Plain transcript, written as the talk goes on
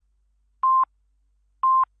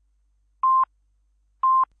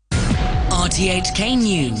RTHK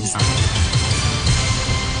News.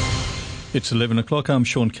 It's 11 o'clock. I'm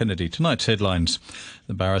Sean Kennedy. Tonight's headlines.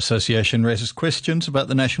 The Bar Association raises questions about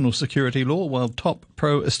the national security law while top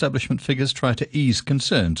pro-establishment figures try to ease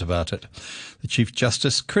concerns about it. The Chief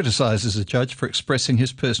Justice criticises a judge for expressing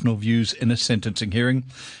his personal views in a sentencing hearing.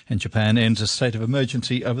 And Japan ends a state of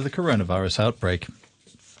emergency over the coronavirus outbreak.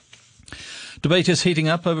 Debate is heating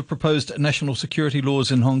up over proposed national security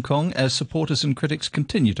laws in Hong Kong as supporters and critics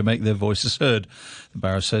continue to make their voices heard. The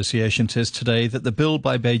Bar Association says today that the bill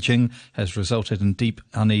by Beijing has resulted in deep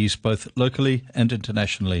unease both locally and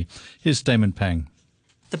internationally. Here's Damon Pang.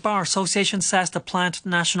 The Bar Association says the planned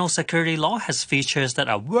national security law has features that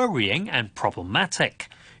are worrying and problematic.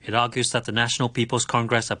 It argues that the National People's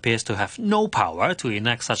Congress appears to have no power to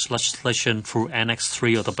enact such legislation through Annex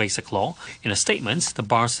 3 of the Basic Law. In a statement, the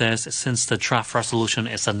Bar says since the draft resolution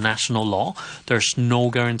is a national law, there's no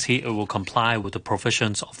guarantee it will comply with the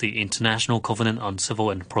provisions of the International Covenant on Civil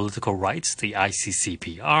and Political Rights, the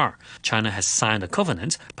ICCPR. China has signed the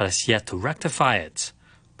covenant, but has yet to rectify it.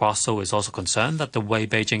 Barso is also concerned that the way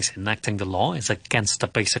Beijing's enacting the law is against the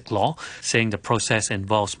Basic Law, saying the process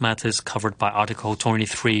involves matters covered by Article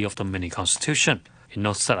 23 of the mini-constitution. It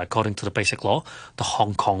notes that according to the Basic Law, the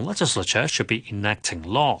Hong Kong legislature should be enacting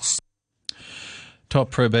laws. Top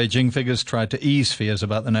pro-Beijing figures tried to ease fears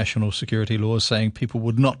about the national security laws, saying people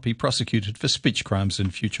would not be prosecuted for speech crimes in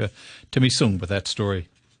future. Timmy Sung with that story.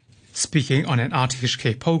 Speaking on an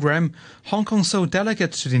RTHK program, Hong Kong sole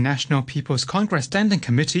delegate to the National People's Congress Standing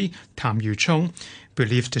Committee, Tam Yu Chung,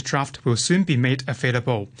 believes the draft will soon be made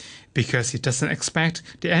available because he doesn't expect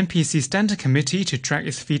the NPC Standing Committee to drag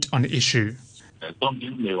its feet on the issue.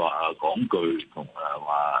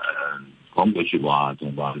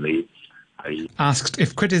 Asked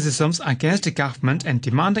if criticisms against the government and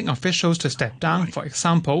demanding officials to step down, for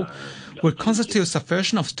example, would constitute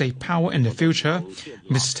subversion of state power in the future,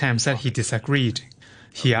 Mr. Tam said he disagreed.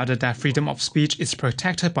 He added that freedom of speech is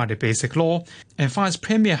protected by the Basic Law, and Vice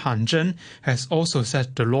Premier Han Zheng has also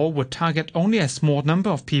said the law would target only a small number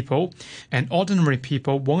of people, and ordinary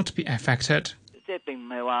people won't be affected.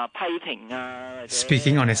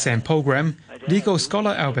 Speaking on the same program, legal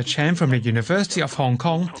scholar Albert Chan from the University of Hong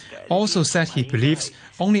Kong also said he believes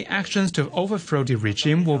only actions to overthrow the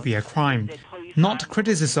regime will be a crime, not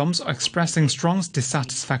criticisms or expressing strong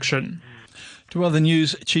dissatisfaction. To other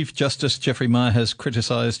news, Chief Justice Geoffrey Ma has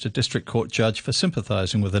criticised a district court judge for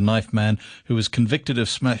sympathising with a knife man who was convicted of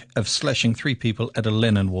slashing 3 people at a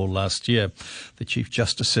Lenin Wall last year. The Chief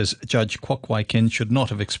Justice says Judge Kwok Wai Kin should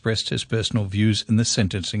not have expressed his personal views in the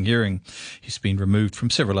sentencing hearing. He's been removed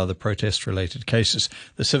from several other protest-related cases.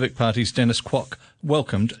 The Civic Party's Dennis Kwok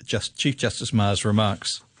welcomed Chief Justice Ma's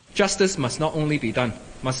remarks. Justice must not only be done,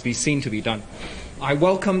 must be seen to be done. I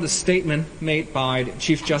welcome the statement made by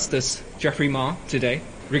Chief Justice Geoffrey Ma today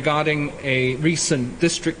regarding a recent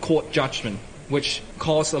district court judgment which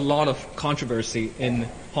caused a lot of controversy in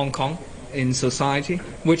Hong Kong, in society,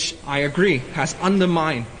 which I agree has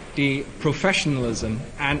undermined the professionalism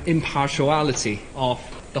and impartiality of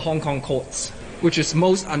the Hong Kong courts, which is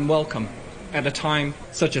most unwelcome at a time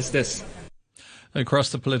such as this. Across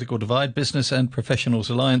the political divide, Business and Professionals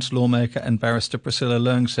Alliance lawmaker and barrister Priscilla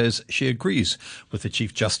Leung says she agrees with the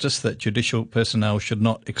Chief Justice that judicial personnel should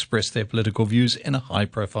not express their political views in a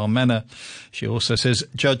high-profile manner. She also says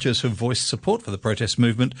judges who voiced support for the protest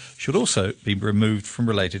movement should also be removed from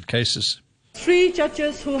related cases. 3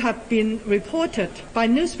 judges who have been reported by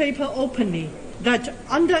newspaper openly that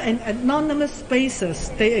under an anonymous basis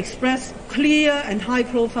they express clear and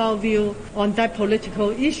high-profile view on that political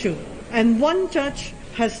issue. And 1 judge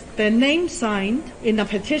has their name signed in a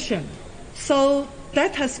petition. So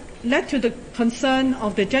that has led to the concern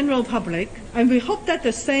of the general public, and we hope that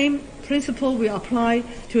the same principle will apply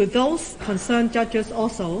to those concerned judges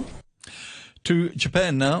also. To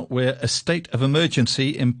Japan now, where a state of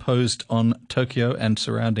emergency imposed on Tokyo and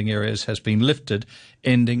surrounding areas has been lifted,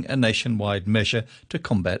 ending a nationwide measure to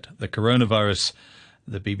combat the coronavirus.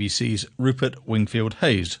 The BBC's Rupert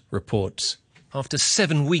Wingfield-Hayes reports. After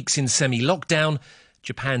 7 weeks in semi-lockdown,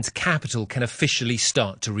 Japan's capital can officially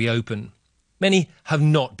start to reopen. Many have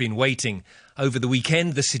not been waiting. Over the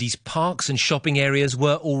weekend, the city's parks and shopping areas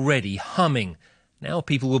were already humming. Now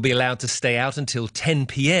people will be allowed to stay out until 10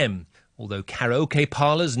 p.m, although karaoke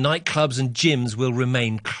parlours, nightclubs and gyms will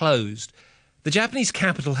remain closed. The Japanese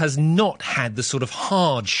capital has not had the sort of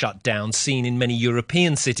hard shutdown seen in many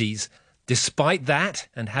European cities. Despite that,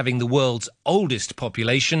 and having the world's oldest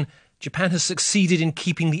population, Japan has succeeded in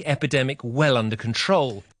keeping the epidemic well under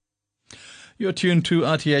control. You're tuned to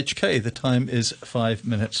RTHK. The time is 5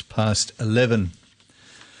 minutes past 11.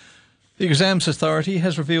 The Exams Authority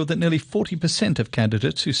has revealed that nearly 40% of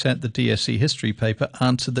candidates who sat the DSE history paper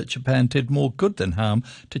answered that Japan did more good than harm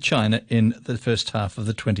to China in the first half of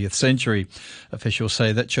the 20th century. Officials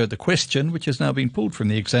say that showed the question, which has now been pulled from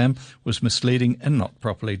the exam, was misleading and not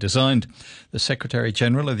properly designed. The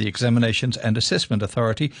Secretary-General of the Examinations and Assessment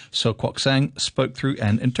Authority, So Kwok-sang, spoke through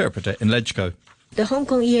an interpreter in LegCo. The Hong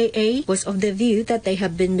Kong EAA was of the view that they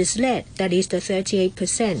have been misled, that is the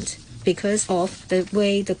 38%. Because of the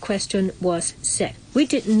way the question was set. We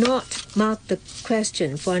did not mark the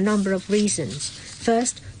question for a number of reasons.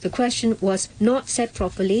 First, the question was not set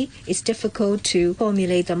properly. It's difficult to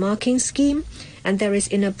formulate the marking scheme, and there is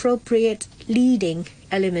inappropriate leading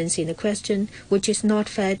elements in the question, which is not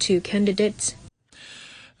fair to candidates.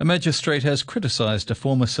 A magistrate has criticised a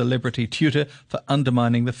former celebrity tutor for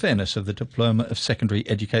undermining the fairness of the Diploma of Secondary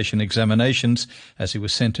Education examinations as he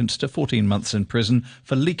was sentenced to 14 months in prison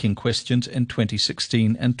for leaking questions in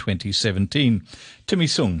 2016 and 2017. Timmy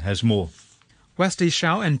Sung has more. Wesley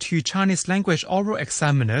Xiao and 2 Chinese language oral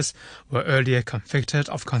examiners were earlier convicted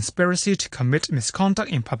of conspiracy to commit misconduct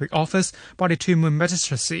in public office by the Tuen Mun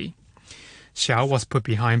Magistracy. Xiao was put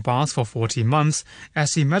behind bars for 14 months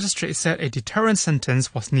as the magistrate said a deterrent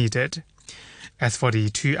sentence was needed. As for the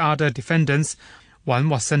 2 other defendants, one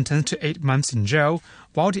was sentenced to 8 months in jail,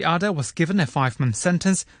 while the other was given a 5-month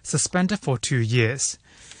sentence suspended for 2 years.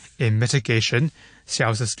 In mitigation,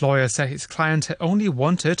 Xiao's lawyer said his client had only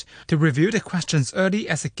wanted to review the questions early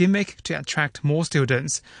as a gimmick to attract more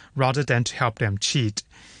students, rather than to help them cheat.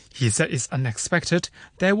 He said it's unexpected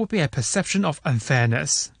there would be a perception of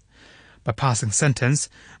unfairness. By passing sentence,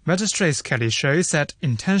 Magistrate Kelly Shou said,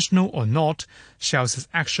 intentional or not, Xiao's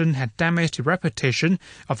action had damaged the reputation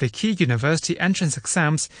of the key university entrance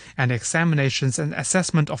exams and the Examinations and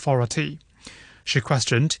Assessment Authority. She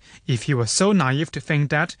questioned if he was so naive to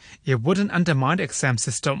think that it wouldn't undermine the exam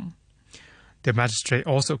system. The magistrate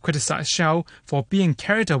also criticized Xiao for being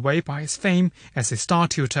carried away by his fame as a star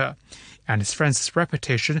tutor, and his friend's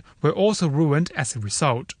reputation were also ruined as a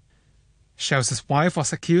result. Xiao's wife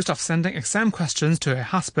was accused of sending exam questions to her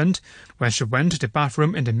husband when she went to the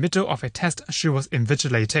bathroom in the middle of a test she was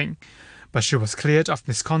invigilating, but she was cleared of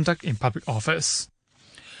misconduct in public office.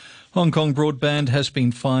 Hong Kong Broadband has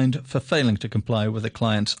been fined for failing to comply with a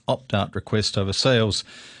client's opt-out request over sales.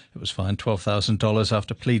 It was fined $12,000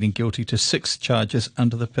 after pleading guilty to 6 charges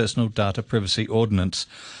under the Personal Data Privacy Ordinance.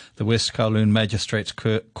 The West Kowloon Magistrates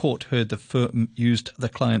Court heard the firm used the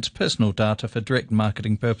client's personal data for direct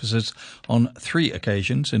marketing purposes on 3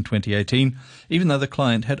 occasions in 2018, even though the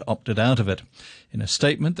client had opted out of it. In a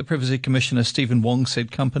statement, the Privacy Commissioner Stephen Wong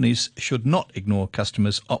said companies should not ignore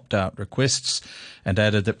customers' opt-out requests and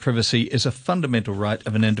added that privacy is a fundamental right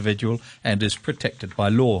of an individual and is protected by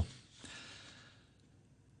law.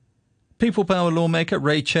 People Power lawmaker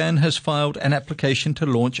Ray Chan has filed an application to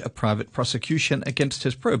launch a private prosecution against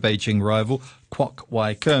his pro-Beijing rival Kwok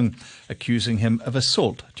Wai-keung, accusing him of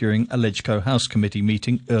assault during a LegCo House Committee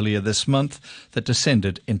meeting earlier this month that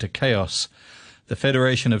descended into chaos. The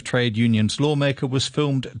Federation of Trade Unions lawmaker was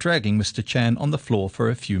filmed dragging Mr. Chan on the floor for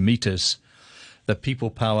a few metres. The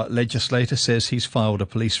People Power legislator says he's filed a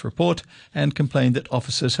police report and complained that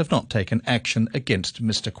officers have not taken action against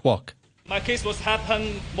Mr. Kwok. My case was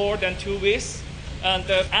happened more than 2 weeks, and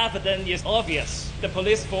the evidence is obvious. The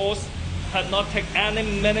police force had not taken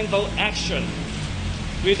any meaningful action.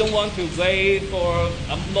 We don't want to wait for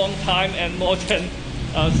a long time and more than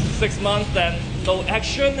 6 months and no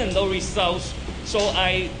action and no results. So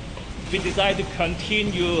we decided to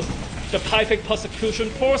continue the private prosecution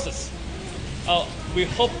process. We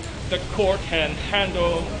hope the court can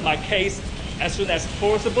handle my case as soon as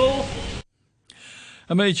possible.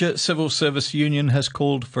 A major civil service union has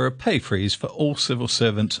called for a pay freeze for all civil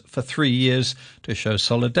servants for 3 years to show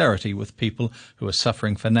solidarity with people who are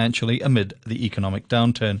suffering financially amid the economic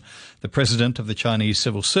downturn. The president of the Chinese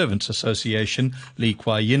Civil Servants Association, Li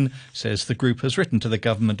Kuai-yin, says the group has written to the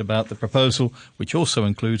government about the proposal, which also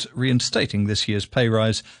includes reinstating this year's pay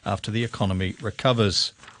rise after the economy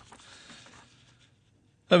recovers.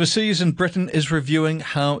 Overseas, and Britain is reviewing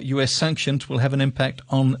how US sanctions will have an impact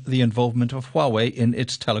on the involvement of Huawei in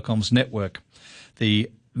its telecoms network. The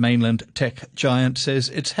mainland tech giant says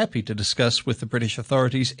it's happy to discuss with the British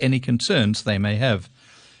authorities any concerns they may have.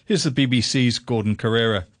 Here's the BBC's Gordon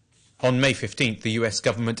Carrera. On May 15th, the US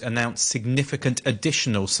government announced significant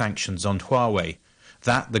additional sanctions on Huawei.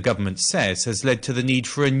 That, the government says, has led to the need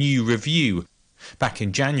for a new review. Back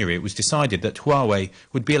in January, it was decided that Huawei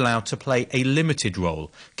would be allowed to play a limited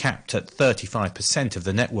role, capped at 35% of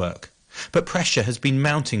the network. But pressure has been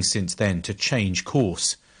mounting since then to change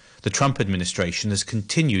course. The Trump administration has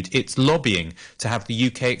continued its lobbying to have the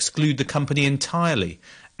UK exclude the company entirely,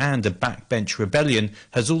 and a backbench rebellion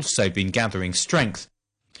has also been gathering strength.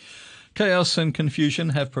 Chaos and confusion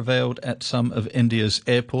have prevailed at some of India's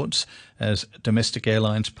airports as domestic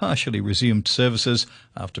airlines partially resumed services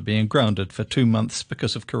after being grounded for 2 months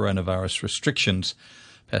because of coronavirus restrictions.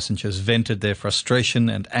 Passengers vented their frustration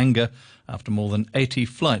and anger after more than 80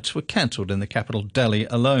 flights were cancelled in the capital Delhi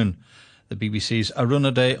alone. The BBC's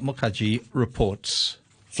Arunodaya Mukherjee reports.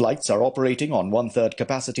 Flights are operating on one-third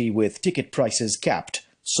capacity with ticket prices capped,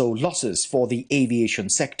 so losses for the aviation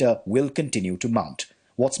sector will continue to mount.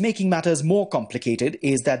 What's making matters more complicated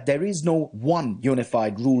is that there is no one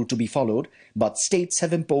unified rule to be followed, but states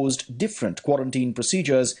have imposed different quarantine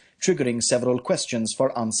procedures, triggering several questions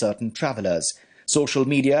for uncertain travellers. Social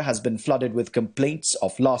media has been flooded with complaints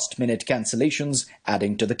of last-minute cancellations,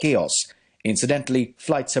 adding to the chaos. Incidentally,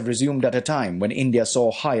 flights have resumed at a time when India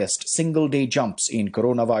saw highest single-day jumps in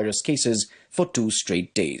coronavirus cases for 2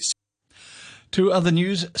 straight days. To other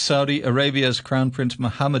news, Saudi Arabia's Crown Prince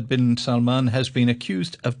Mohammed bin Salman has been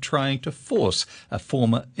accused of trying to force a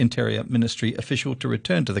former Interior Ministry official to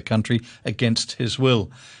return to the country against his will.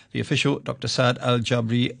 The official, Dr. Saad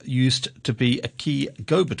al-Jabri, used to be a key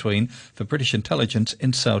go-between for British intelligence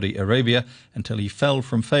in Saudi Arabia until he fell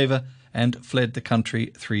from favour and fled the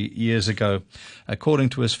country 3 years ago. According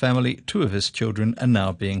to his family, 2 of his children are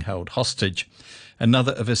now being held hostage.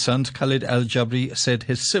 Another of his sons, Khalid al-Jabri, said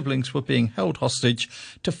his siblings were being held hostage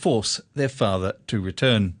to force their father to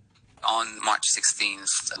return. On March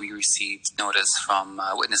 16th, we received notice from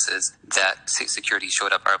witnesses that state security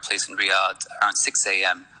showed up at our place in Riyadh around 6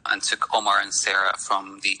 a.m. and took Omar and Sarah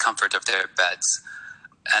from the comfort of their beds.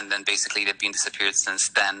 And then basically they've been disappeared since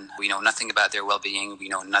then. We know nothing about their well-being. We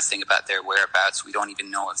know nothing about their whereabouts. We don't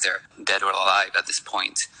even know if they're dead or alive at this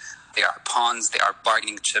point. They are pawns, they are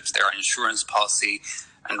bargaining chips, they are insurance policy.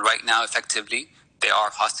 And right now, effectively, they are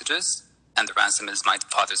hostages, and the ransom is my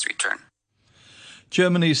father's return.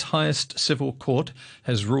 Germany's highest civil court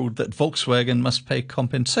has ruled that Volkswagen must pay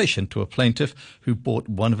compensation to a plaintiff who bought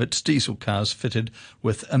one of its diesel cars fitted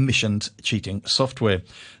with emissions-cheating software.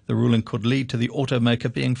 The ruling could lead to the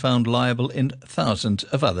automaker being found liable in thousands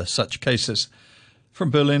of other such cases. From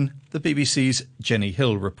Berlin, the BBC's Jenny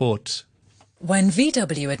Hill reports. When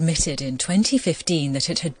VW admitted in 2015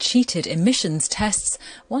 that it had cheated emissions tests,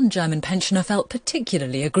 one German pensioner felt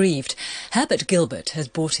particularly aggrieved. Herbert Gilbert has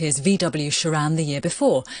bought his VW Charan the year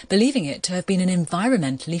before, believing it to have been an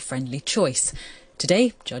environmentally friendly choice.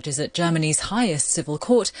 Today, judges at Germany's highest civil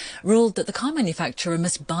court ruled that the car manufacturer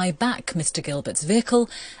must buy back Mr. Gilbert's vehicle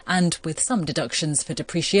and, with some deductions for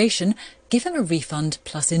depreciation, give him a refund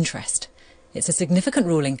plus interest. It's a significant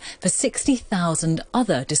ruling for 60,000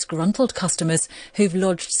 other disgruntled customers who've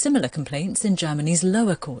lodged similar complaints in Germany's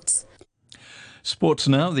lower courts. Sports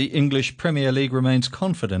now. The English Premier League remains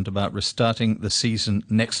confident about restarting the season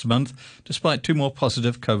next month, despite 2 more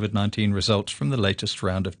positive COVID-19 results from the latest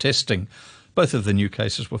round of testing. Both of the new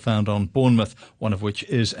cases were found on Bournemouth, one of which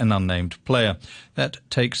is an unnamed player. That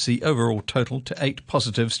takes the overall total to 8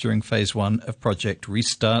 positives during Phase 1 of Project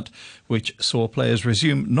Restart, which saw players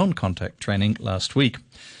resume non-contact training last week.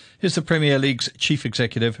 Here's the Premier League's Chief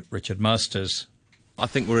Executive, Richard Masters. I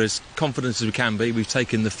think we're as confident as we can be. We've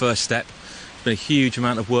taken the first step. It's been a huge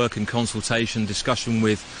amount of work and consultation, discussion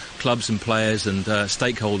with clubs and players and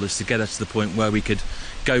stakeholders to get us to the point where we could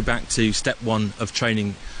go back to step 1 of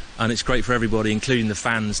training. And it's great for everybody, including the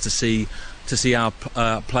fans, to see our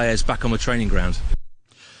players back on the training ground.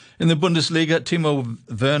 In the Bundesliga, Timo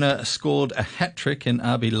Werner scored a hat-trick in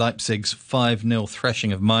RB Leipzig's 5-0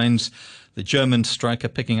 thrashing of Mainz. The German striker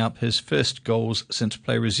picking up his first goals since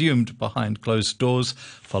play resumed behind closed doors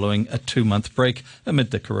following a 2-month break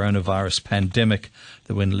amid the coronavirus pandemic.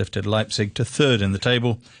 The win lifted Leipzig to 3rd in the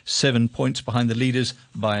table, 7 points behind the leaders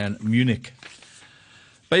Bayern Munich.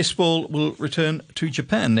 Baseball will return to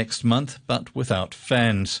Japan next month, but without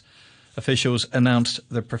fans. Officials announced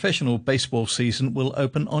the professional baseball season will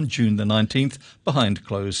open on June the 19th behind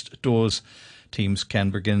closed doors. Teams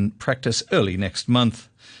can begin practice early next month.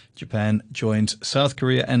 Japan joins South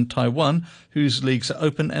Korea and Taiwan, whose leagues are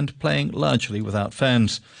open and playing largely without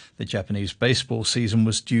fans. The Japanese baseball season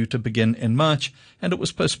was due to begin in March, and it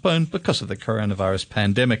was postponed because of the coronavirus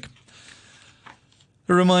pandemic.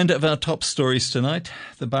 A reminder of our top stories tonight.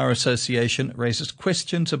 The Bar Association raises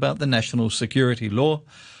questions about the national security law,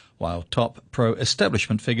 while top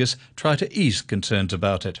pro-establishment figures try to ease concerns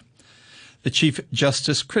about it. The Chief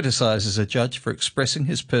Justice criticises a judge for expressing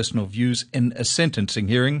his personal views in a sentencing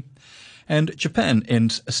hearing, and Japan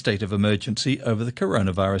ends a state of emergency over the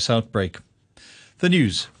coronavirus outbreak. The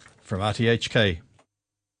news from RTHK.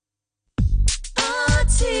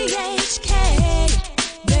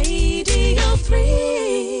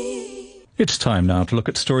 It's time now to look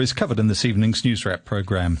at stories covered in this evening's News Wrap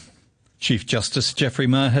programme. Chief Justice Geoffrey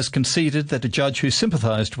Ma has conceded that a judge who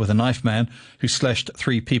sympathised with a knife man who slashed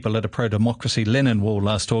 3 people at a pro-democracy Lenin wall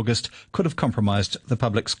last August could have compromised the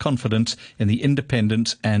public's confidence in the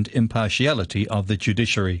independence and impartiality of the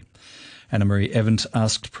judiciary. Anna-Marie Evans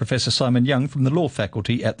asked Professor Simon Young from the Law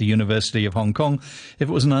Faculty at the University of Hong Kong if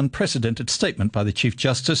it was an unprecedented statement by the Chief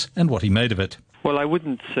Justice and what he made of it. Well, I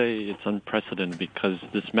wouldn't say it's unprecedented because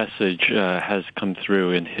this message has come through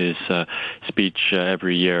in his speech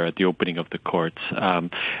every year at the opening of the courts.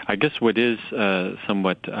 I guess what is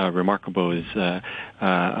somewhat remarkable is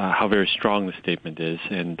how very strong the statement is,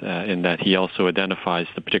 and in that he also identifies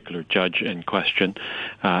the particular judge in question.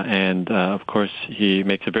 And of course, he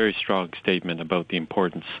makes a very strong statement about the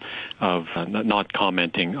importance of not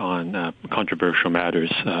commenting on controversial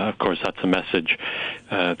matters. Of course, that's a message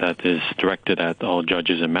that is directed at all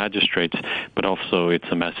judges and magistrates, but also it's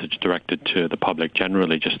a message directed to the public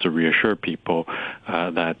generally, just to reassure people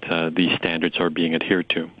that these standards are being adhered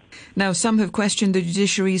to. Now, some have questioned the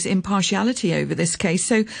judiciary's impartiality over this case.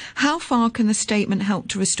 So how far can the statement help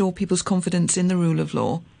to restore people's confidence in the rule of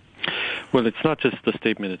law? Well, it's not just the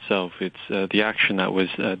statement itself. It's the action that was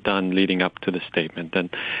done leading up to the statement. And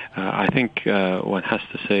I think one has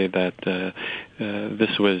to say that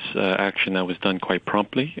this was action that was done quite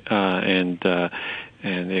promptly,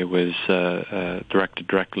 and it was directed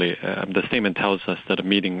directly. The statement tells us that a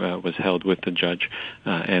meeting was held with the judge,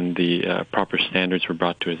 and the proper standards were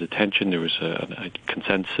brought to his attention. There was a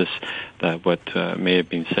consensus that what may have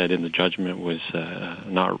been said in the judgment was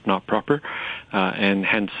not proper, and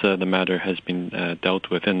hence the matter has been dealt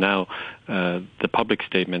with. And now the public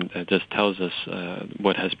statement just tells us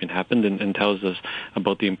what has been happened and tells us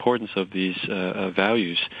about the importance of these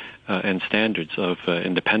values and standards of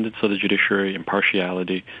independence of the judiciary,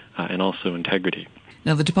 impartiality, and also integrity.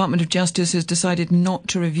 Now, the Department of Justice has decided not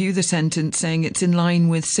to review the sentence, saying it's in line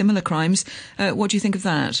with similar crimes. What do you think of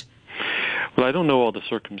that? Well, I don't know all the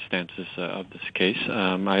circumstances of this case.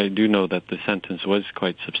 I do know that the sentence was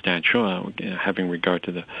quite substantial, having regard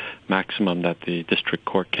to the maximum that the district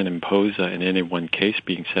court can impose in any one case,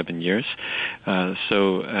 being 7 years.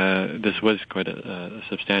 So this was quite a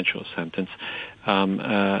substantial sentence.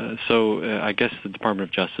 So I guess the Department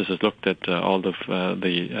of Justice has looked at all of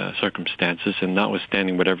the circumstances, and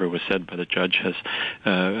notwithstanding whatever was said by the judge, has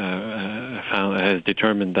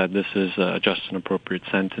determined that this is a just and appropriate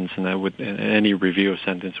sentence, and that any review of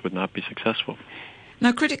sentence would not be successful.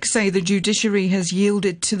 Now, critics say the judiciary has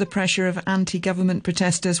yielded to the pressure of anti-government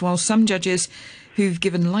protesters, while some judges who've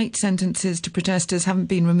given light sentences to protesters haven't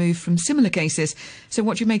been removed from similar cases. So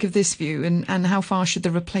what do you make of this view, and how far should the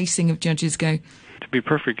replacing of judges go? To be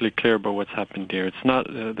perfectly clear about what's happened here, it's not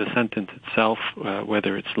the sentence itself,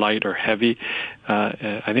 whether it's light or heavy.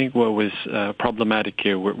 I think what was problematic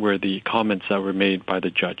here were the comments that were made by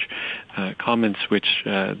the judge. Comments which,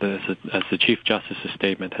 as the Chief Justice's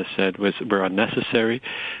statement has said, were unnecessary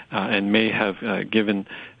and may have given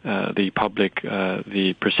the public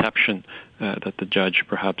the perception that the judge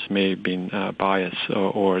perhaps may have been biased,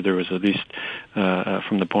 or there was at least,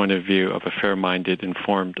 from the point of view of a fair-minded,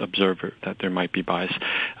 informed observer, that there might be bias.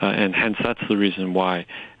 And hence that's the reason why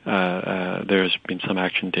there's been some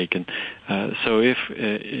action taken. So if,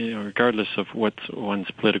 regardless of what one's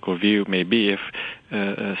political view may be, if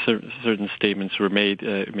certain statements were made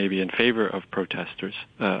maybe in favor of protesters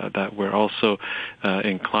that were also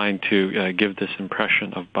inclined to give this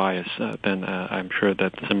impression of bias, then I'm sure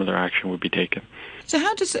that similar action would be taken. So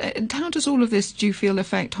how does all of this, do you feel,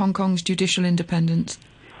 affect Hong Kong's judicial independence?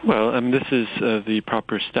 Well, this is the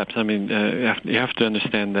proper steps. I mean, you have to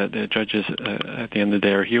understand that judges, at the end of the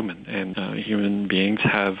day, are human, and human beings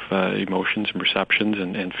have emotions and perceptions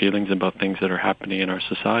and feelings about things that are happening in our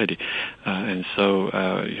society. And so,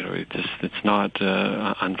 it's not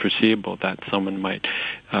unforeseeable that someone might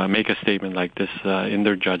make a statement like this in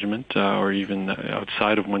their judgment or even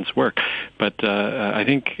outside of one's work. But I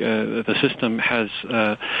think the system has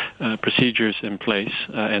procedures in place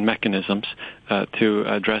and mechanisms to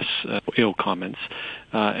address ill comments,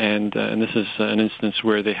 and this is an instance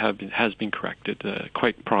where they has been corrected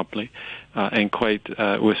quite promptly and quite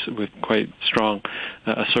with quite strong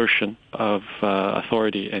assertion of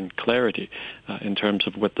authority and clarity in terms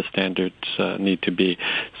of what the standards need to be.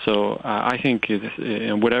 So I think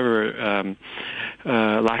in whatever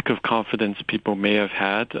lack of confidence people may have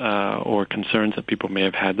had or concerns that people may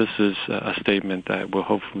have had, this is a statement that will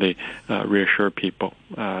hopefully reassure people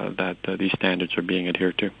that these standards are being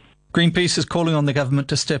adhered to. Greenpeace is calling on the government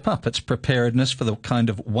to step up its preparedness for the kind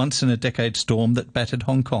of once-in-a-decade storm that battered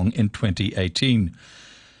Hong Kong in 2018.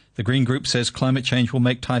 The Green Group says climate change will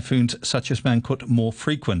make typhoons such as Mangkhut more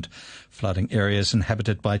frequent, flooding areas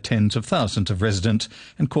inhabited by tens of thousands of residents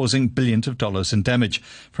and causing billions of dollars in damage.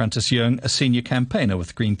 Francis Yeung, a senior campaigner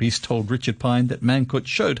with Greenpeace, told Richard Pine that Mangkhut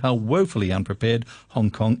showed how woefully unprepared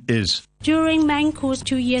Hong Kong is. During Mangkhut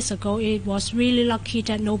 2 years ago, it was really lucky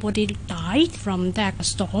that nobody died from that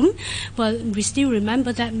storm. But we still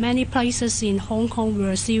remember that many places in Hong Kong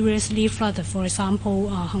were seriously flooded. For example,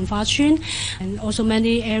 Hung Fa Tsuen, and also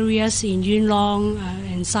many areas in Yuen Long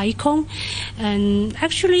and Sai Kung. And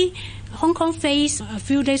actually, Hong Kong faced a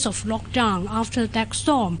few days of lockdown after that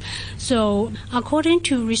storm. So, according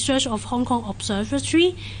to research of Hong Kong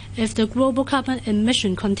Observatory, if the global carbon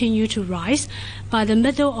emission continue to rise, by the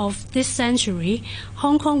middle of this century,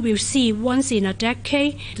 Hong Kong will see once in a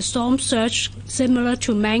decade the storm surge similar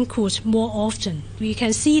to Mangkhut more often. We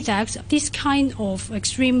can see that this kind of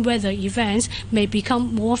extreme weather events may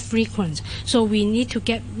become more frequent, so we need to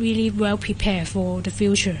get really well prepared for the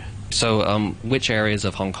future. So which areas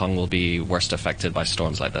of Hong Kong will be worst affected by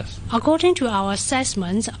storms like this? According to our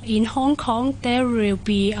assessment, in Hong Kong there will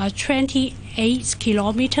be 28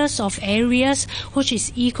 kilometers of areas, which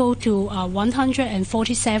is equal to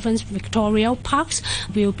 147 Victoria Parks,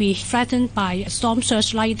 will be threatened by a storm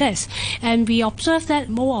surge like this. And we observe that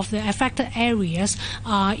more of the affected areas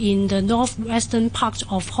are in the northwestern parts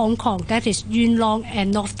of Hong Kong, that is Yuen Long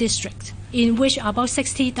and North District, in which about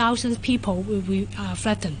 60,000 people will be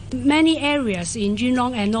threatened. Many areas in Yuen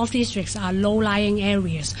Long and North Districts are low-lying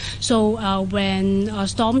areas, so when a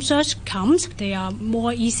storm surge comes, they are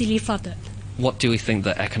more easily flooded. What do we think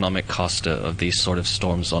the economic cost of these sort of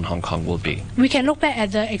storms on Hong Kong will be? We can look back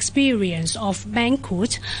at the experience of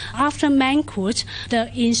Mangkhut. After Mangkhut,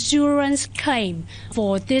 the insurance claim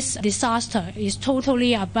for this disaster is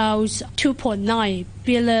totally about 2.9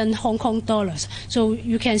 billion Hong Kong dollars. So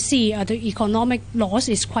you can see the economic loss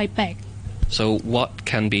is quite big. So what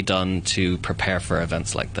can be done to prepare for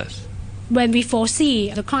events like this? When we foresee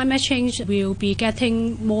the climate change will be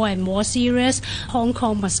getting more and more serious, Hong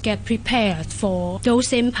Kong must get prepared for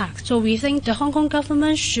those impacts. So we think the Hong Kong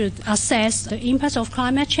government should assess the impact of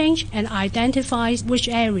climate change and identify which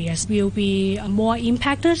areas will be more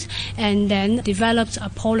impacted, and then develop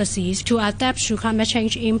policies to adapt to climate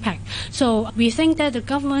change impact. So we think that the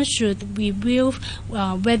government should review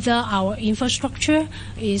whether our infrastructure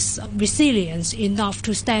is resilient enough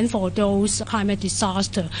to stand for those climate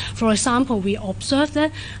disasters. For example, we observe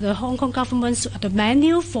that the Hong Kong government's the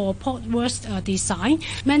manual for port works design,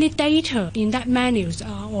 many data in that manuals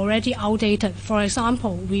are already outdated. For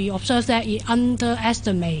example, we observe that it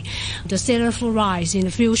underestimates the sea level rise in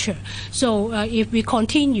the future. So if we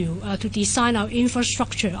continue to design our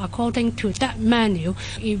infrastructure according to that manual,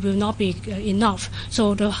 it will not be enough.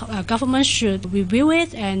 So the government should review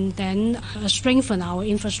it and then strengthen our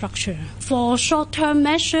infrastructure. For short-term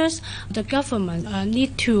measures, the government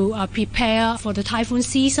need to prepare for the typhoon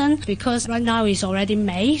season, because right now it's already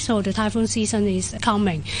May, so the typhoon season is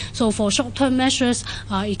coming. So for short-term measures,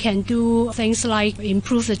 it can do things like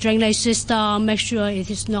improve the drainage system, make sure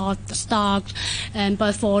it is not stuck.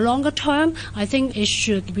 But for longer term, I think it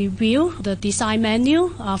should review the design manual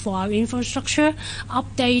for our infrastructure,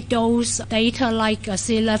 update those data like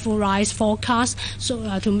sea level rise forecast,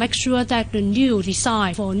 so to make sure that the new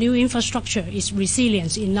design for new infrastructure is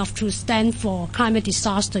resilient enough to stand for climate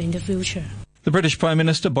disaster in the future. The British Prime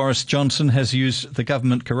Minister Boris Johnson has used the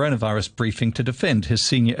government coronavirus briefing to defend his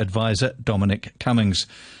senior advisor Dominic Cummings.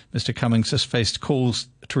 Mr Cummings has faced calls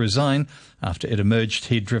to resign after it emerged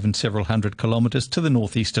he'd driven several hundred kilometres to the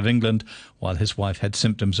northeast of England while his wife had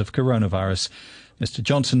symptoms of coronavirus. Mr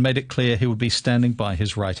Johnson made it clear he would be standing by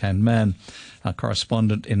his right-hand man. Our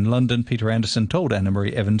correspondent in London, Peter Anderson, told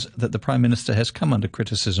Anna-Marie Evans that the Prime Minister has come under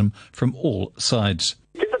criticism from all sides.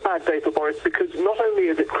 It's a bad day for Boris because not only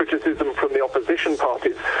is it criticism from the opposition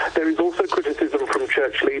parties, there is also criticism from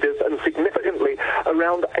church leaders and significantly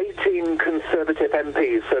around 18 Conservative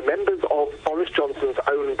MPs, so members of Boris Johnson's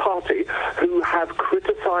own party, who have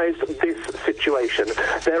criticised this situation.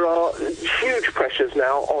 There are huge pressures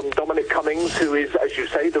now on Dominic Cummings, who is, as you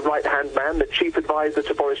say, the right-hand man, the chief advisor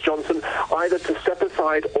to Boris Johnson, either to step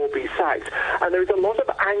aside or be sacked. And there is a lot of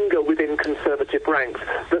anger within Conservative ranks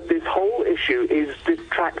that this whole issue is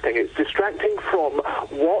distracting. It's distracting from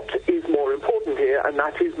what is more important here, and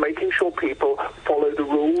that is making sure people follow the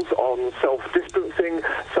rules on self-distancing,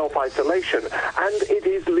 self-isolation. And it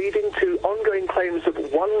is leading to ongoing claims of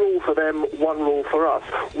one rule for them, one rule for us.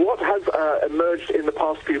 What has emerged in the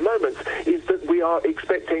past few moments is that we are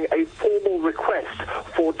expecting a formal request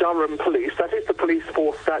for Durham Police, that is the police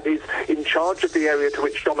force that is in charge of the area to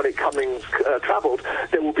which Dominic Cummings travelled.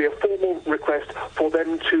 There will be a formal request for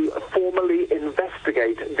them to formally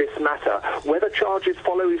investigate this matter. Whether charges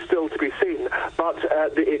follow is still to be seen, but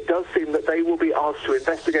it does seem that they will be asked to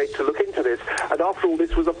investigate, to look into this. And after all,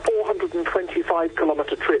 this was a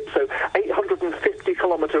 425-kilometre trip, so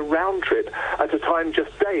 850-kilometre round trip at a time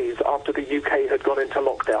just days after the UK had gone into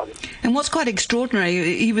lockdown. And what's quite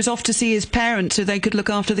extraordinary, he was off to see his parents so they could look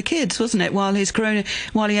after the kids, wasn't it, while he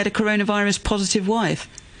had a coronavirus positive wife?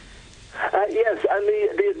 Yes, and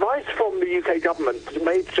the advice from the UK government,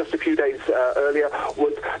 made just a few days earlier,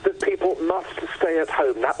 was that people must stay at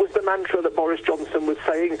home. That was the mantra that Boris Johnson was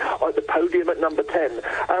saying at the podium at number 10.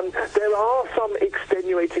 There are some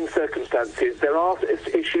extenuating circumstances. There are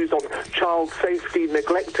issues on child safety,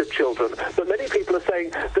 neglect of children, but many people are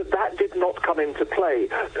saying that that did not come into play.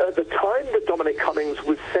 At the time that Dominic Cummings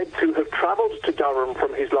was said to have travelled to Durham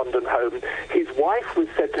from his London home, his wife was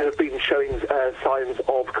said to have been showing signs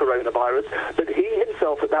of coronavirus, but he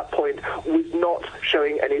himself at that point was not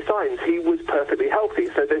showing any signs. He was perfectly healthy,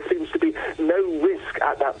 so there seems to be no risk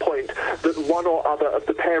at that point that one or other of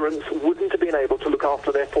the parents wouldn't have been able to look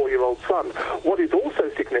after their 4-year-old son. What is also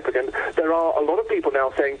significant, there are a lot of people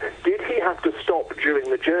now saying, did he have to stop during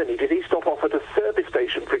the journey? Did he stop off at a service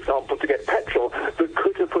station, for example, to get petrol that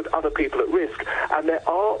could have put other people at risk? And there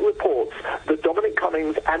are reports that Dominic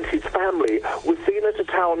Cummings and his family were seen at a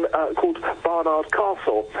town called Barnard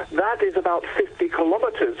Castle. That is about 50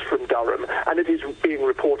 kilometres from Durham, and it is being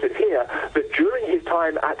reported here that during his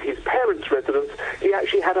time at his parents' residence, he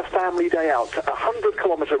actually had a family day out, a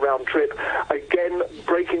 100-kilometre round trip, again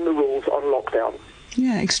breaking the rules on lockdown.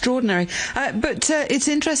 Yeah, extraordinary. But it's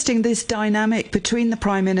interesting, this dynamic between the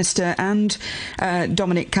Prime Minister and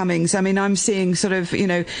Dominic Cummings. I mean, I'm seeing sort of,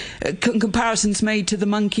 comparisons made to the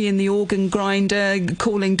monkey in the organ grinder,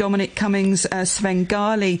 calling Dominic Cummings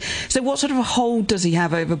Svengali. So what sort of a hold does he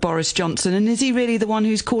have over Boris Johnson? And is he really the one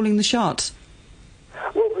who's calling the shots?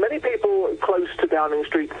 Well, many people close to Downing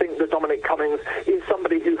Street think that Dominic Cummings is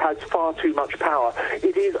somebody who has far too much power.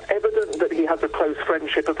 It is evident that he has a close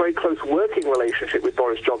friendship, a very close working relationship with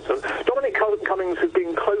Boris Johnson. Dominic Cummings has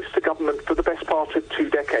been close to government for the best part of 2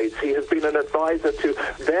 decades. He has been an advisor to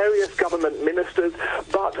various government ministers,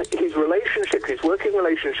 but his working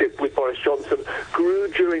relationship with Boris Johnson grew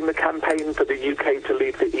during the campaign for the UK to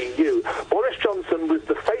leave the EU. Boris Johnson was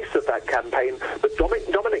the face of that campaign, but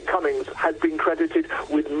Dominic Cummings has been credited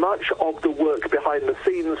with much of the work behind the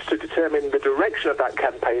scenes to determine the direction of that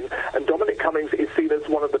campaign, and Dominic Cummings is seen as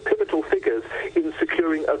one of the pivotal figures in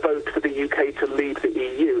securing a vote for the UK to leave the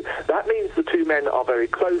EU. That means the two men are very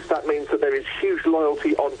close. That means that there is huge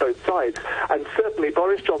loyalty on both sides, and certainly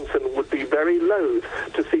Boris Johnson would be very loath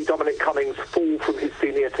to see Dominic Cummings fall from his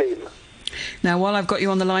senior team. Now, while I've got you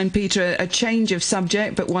on the line, Peter, a change of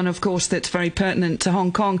subject, but one, of course, that's very pertinent to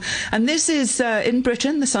Hong Kong. And this is in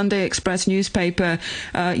Britain. The Sunday Express newspaper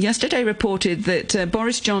yesterday reported that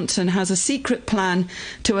Boris Johnson has a secret plan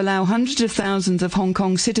to allow hundreds of thousands of Hong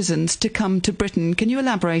Kong citizens to come to Britain. Can you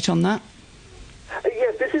elaborate on that?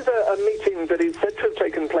 Yes, this is a meeting that is said to have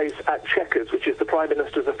taken place at Chequers, which is the Prime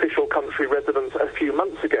Minister's official country residence, a few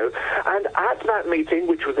months ago. And at that meeting,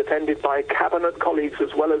 which was attended by cabinet colleagues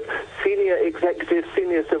as well as senior executives,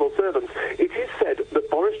 senior civil servants, it is said that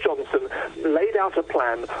Boris Johnson laid out a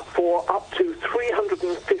plan for up to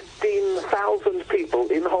 315,000 people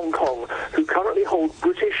in Hong Kong who currently hold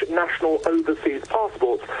British national overseas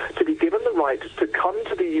passports to be given the right to come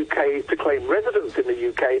to the UK to claim residence in the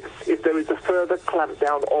UK if there is a further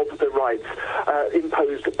clampdown of the rights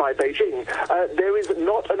imposed by Beijing. There is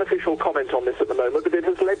not an official comment on this at the moment, but it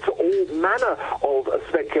has led to all manner of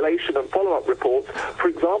speculation and follow-up reports. For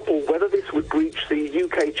example, whether this would breach the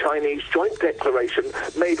UK-Chinese joint declaration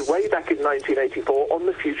made way back in 1984 on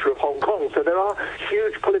the future of Hong Kong. So there are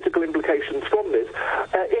huge political implications from this.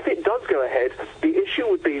 If it does go ahead, the issue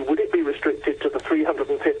would be, would it be restricted to the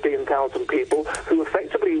 315,000 people who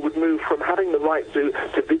effectively would move from having the right to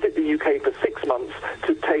visit the UK for 6 months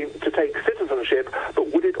to take citizenship,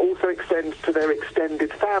 but would it also extend to their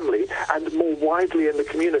extended family and more widely in the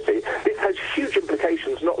community? This has huge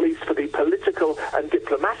implications, not least for the political and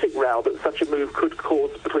diplomatic row that such a move could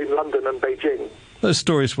cause between London and Beijing. Those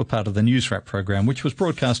stories were part of the News Wrap programme, which was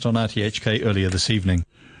broadcast on RTHK earlier this evening.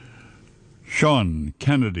 Sean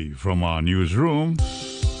Kennedy from our newsroom.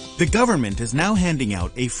 The government is now handing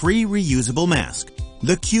out a free reusable mask,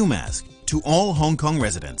 the Q mask, to all Hong Kong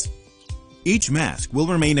residents. Each mask will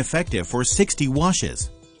remain effective for 60 washes.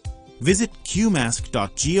 Visit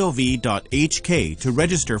qmask.gov.hk to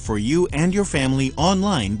register for you and your family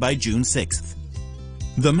online by June 6th.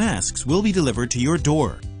 The masks will be delivered to your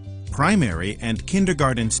door. Primary and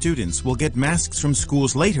kindergarten students will get masks from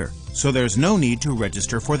schools later, so there's no need to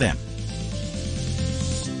register for them.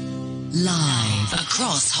 Live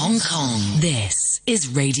across Hong Kong, this is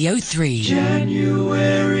Radio 3.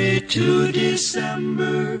 January to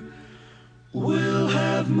December, we'll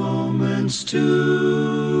have moments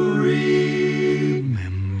to remember.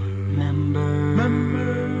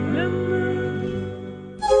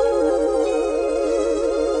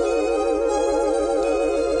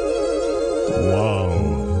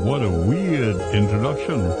 Wow, what a weird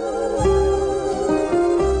introduction.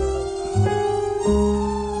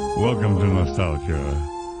 Welcome to Nostalgia.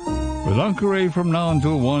 With Uncle Ray from now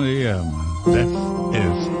until 1 a.m. That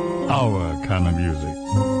is our kind of music.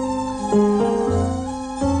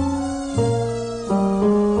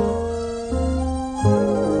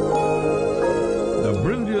 The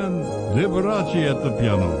brilliant Liberace at the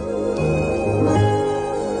piano.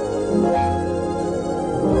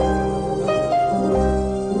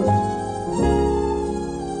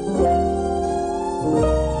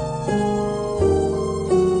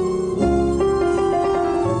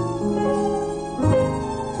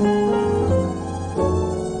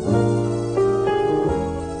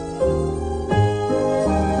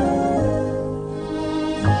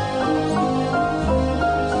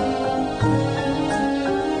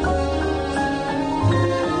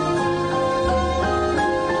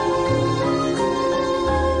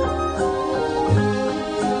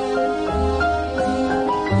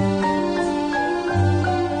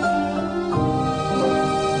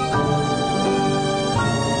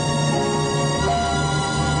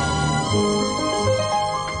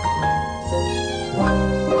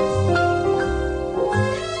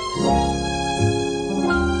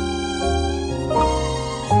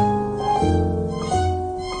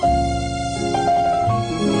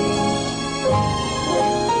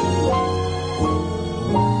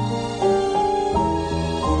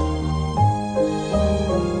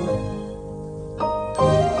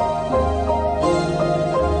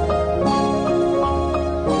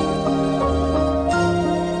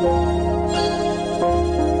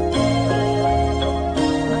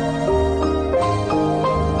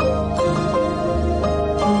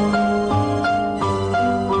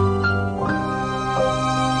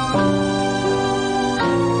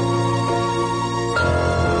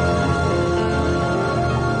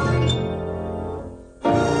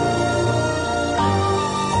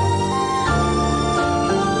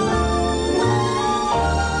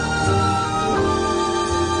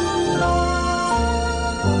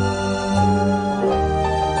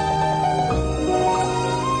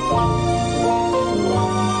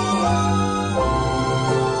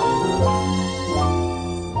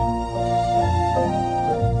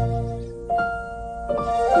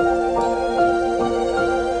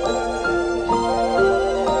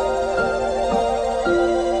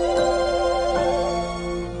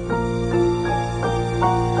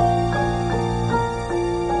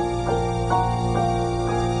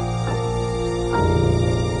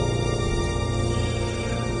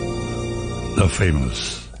 The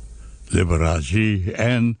famous Liberace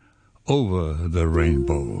and Over the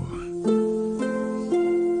Rainbow.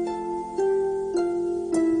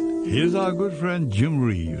 Here's our good friend Jim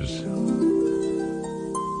Reeves.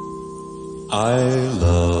 I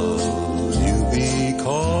love you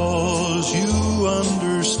because you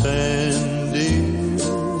understand it.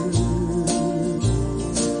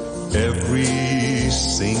 Every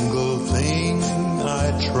single thing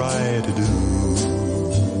I try to do,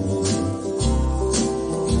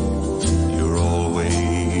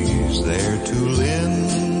 there to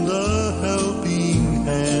lend a helping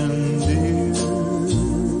hand, dear.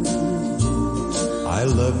 I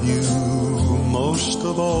love you most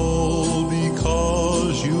of all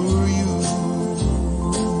because you're you.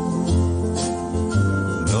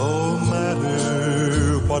 No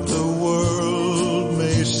matter what the world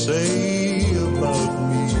may say about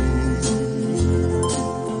me,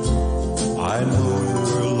 I know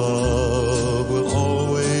your love will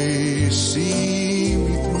always see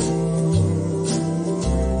me through.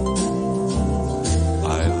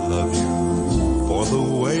 The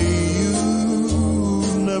way you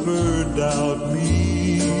never doubt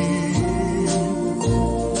me,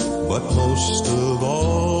 but most of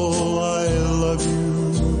all I love you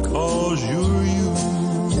 'cause you're you.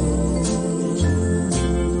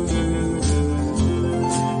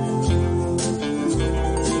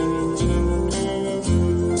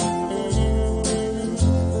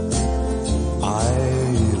 I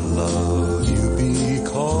love you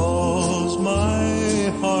because my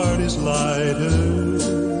heart is lighter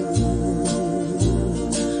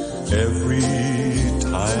every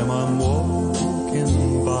time I'm walking